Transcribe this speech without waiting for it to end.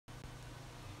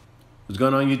What's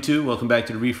going on, YouTube? Welcome back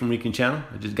to the REEFIN RICAN channel.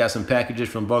 I just got some packages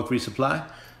from Bulk Resupply.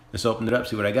 Let's open it up,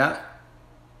 see what I got.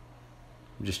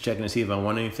 I'm just checking to see if I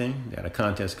won anything. Got a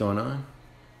contest going on.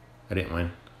 I didn't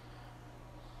win.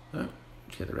 Let's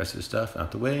get the rest of the stuff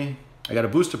out the way. I got a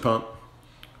booster pump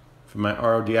for my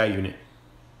RODI unit.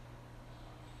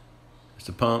 It's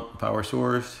a pump, power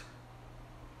source,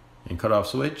 and cutoff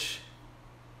switch,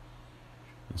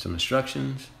 and some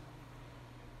instructions.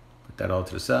 Put that all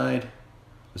to the side.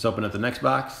 Let's open up the next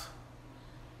box.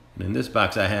 And in this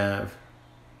box I have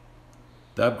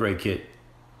the upgrade kit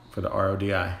for the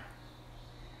RODI.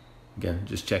 Again,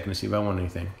 just checking to see if I want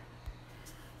anything.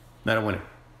 Not a winner.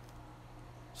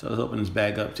 So let's open this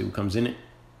bag up, see what comes in it.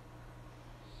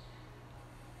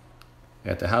 I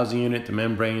got the housing unit, the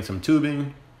membrane, some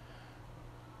tubing,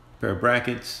 a pair of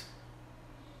brackets,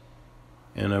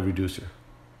 and a reducer.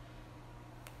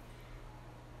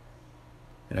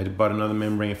 And I bought another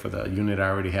membrane for the unit I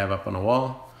already have up on the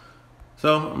wall.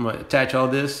 So I'm going to attach all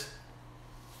this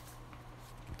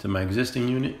to my existing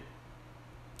unit.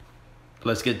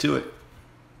 Let's get to it.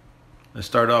 Let's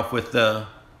start off with the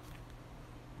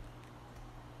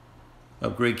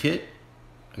upgrade kit.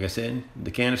 Like I said, the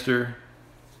canister,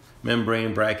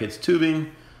 membrane, brackets, tubing. I'm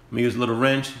going to use a little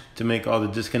wrench to make all the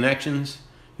disconnections.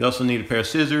 You also need a pair of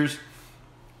scissors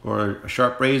or a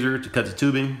sharp razor to cut the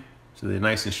tubing so they're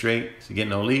nice and straight, so you get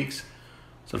no leaks.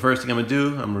 So the first thing I'm going to do,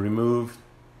 I'm going to remove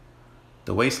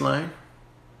the waistline,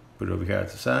 put it over here at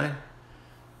the side.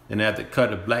 Then I have to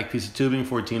cut a black piece of tubing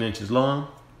 14 inches long.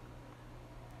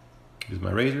 Use my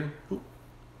razor. I'm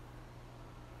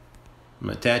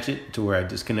going to attach it to where I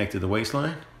disconnected the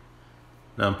waistline.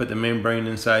 Now I'm going to put the membrane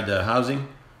inside the housing.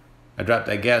 I dropped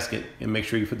that gasket, and make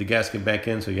sure you put the gasket back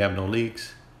in so you have no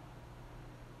leaks.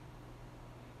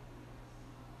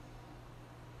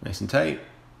 Nice and tight.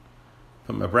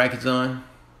 Put my brackets on.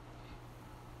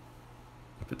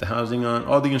 Put the housing on.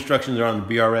 All the instructions are on the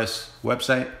BRS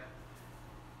website.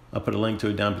 I'll put a link to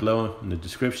it down below in the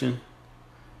description.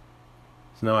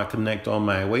 So now I connect all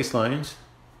my waistlines.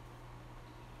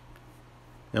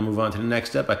 Now move on to the next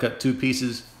step. I cut 2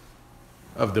 pieces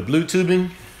of the blue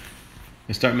tubing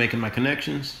and start making my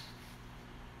connections.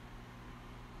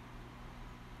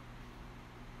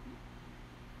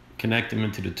 Connect them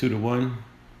into the 2-to-1.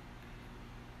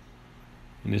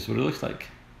 And this is what it looks like.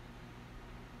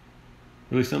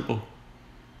 Really simple.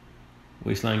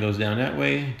 Waistline goes down that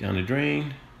way, down the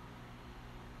drain.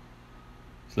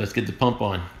 So let's get the pump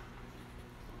on.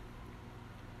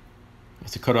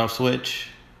 That's the cutoff switch.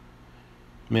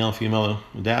 Male and female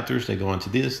adapters, they go onto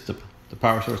this, the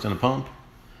power source and the pump.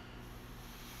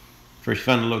 First you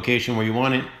find the location where you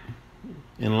want it,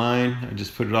 in line. I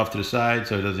just put it off to the side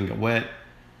so it doesn't get wet.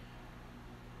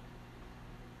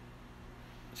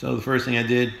 So the first thing I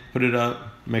did, put it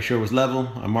up, make sure it was level.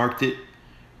 I marked it,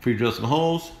 pre-drilled some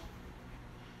holes,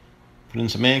 put in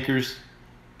some anchors,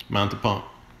 mount the pump.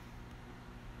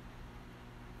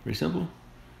 Very simple.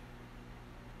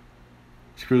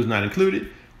 Screws not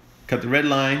included. Cut the red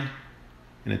line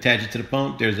and attach it to the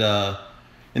pump. There's a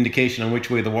indication on which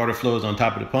way the water flows on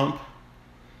top of the pump.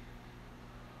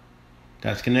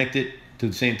 That's connected. Do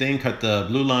the same thing, cut the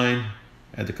blue line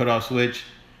at the cutoff switch.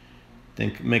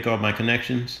 Then make all my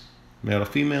connections, male to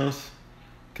females,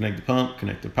 connect the pump,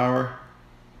 connect the power.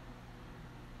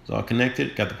 It's all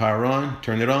connected, got the power on,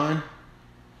 turn it on,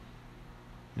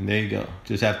 and there you go.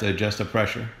 Just have to adjust the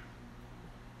pressure.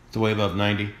 It's way above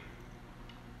 90.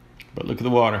 But look at the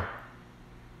water,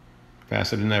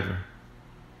 faster than ever.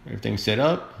 Everything's set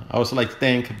up. I also like to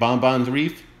thank Bonbon's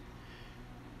Reef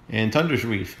and Tundra's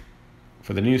Reef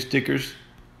for the new stickers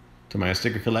to my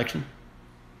sticker collection.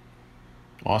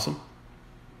 Awesome.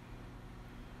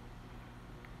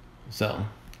 So,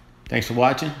 thanks for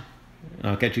watching, and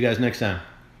I'll catch you guys next time.